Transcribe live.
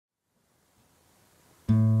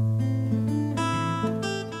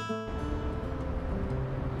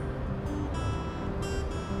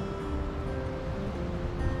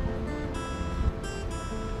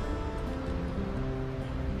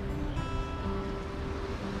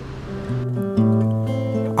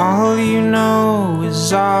All you know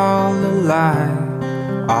is all a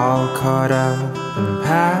lie, all caught up in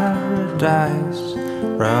paradise,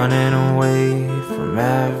 running away from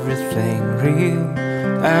everything real,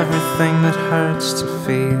 everything that hurts to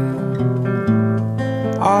feel.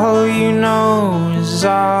 All you know is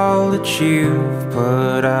all that you've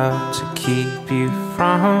put up to keep you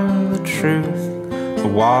from the truth, the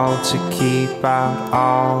wall to keep out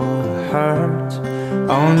all the hurt,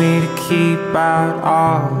 only to keep out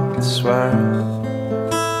all it's worth.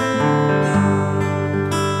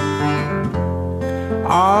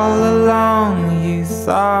 All along you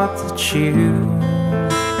thought that you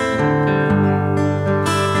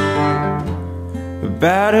were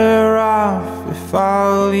better off if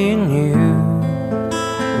all you knew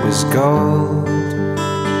was gold.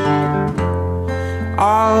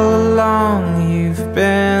 All along you've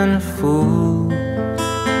been a fool,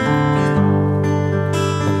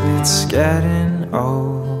 and it's getting old.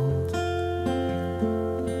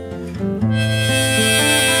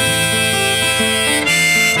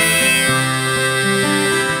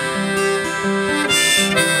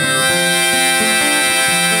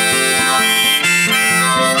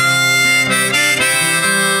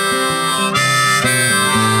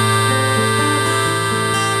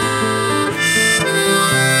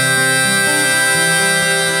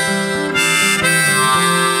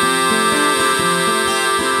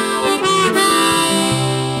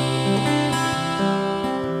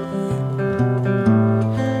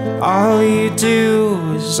 All you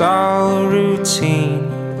do is all routine,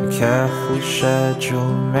 a careful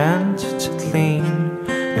schedule meant to clean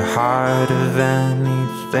your heart of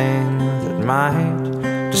anything that might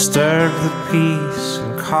disturb the peace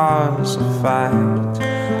and cause a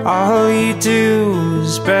fight. All you do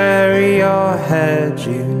is bury your head,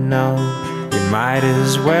 you know you might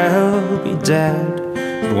as well be dead.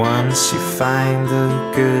 But once you find the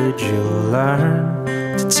good, you'll learn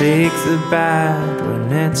to take the bad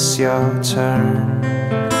when it's your turn.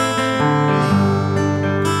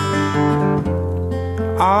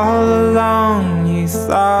 All along you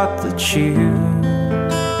thought that you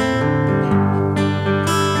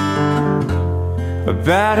were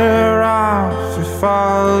better off if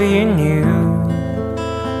all you knew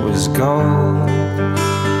was gold.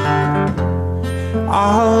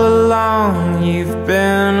 All along you've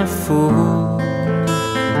been a fool,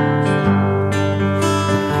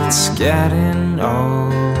 it's getting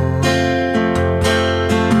old.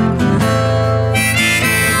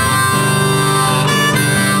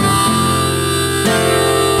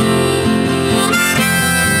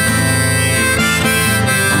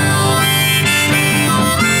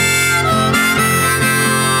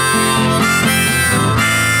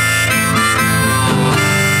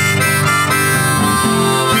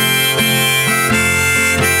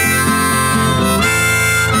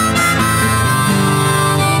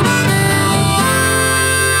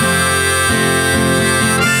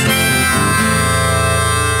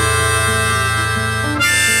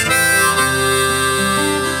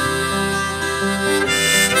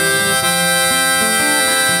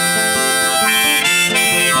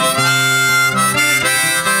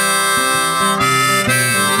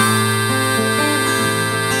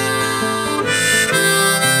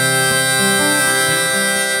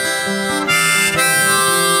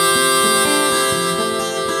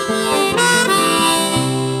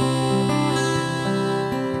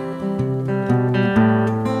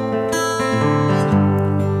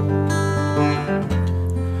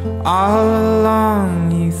 All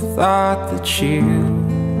along you thought that you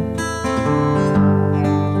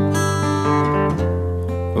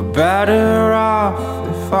were better off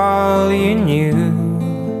if all you knew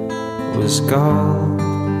was gold.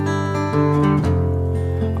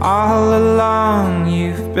 All along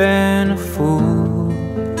you've been a fool,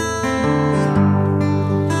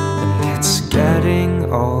 and it's getting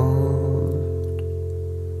old.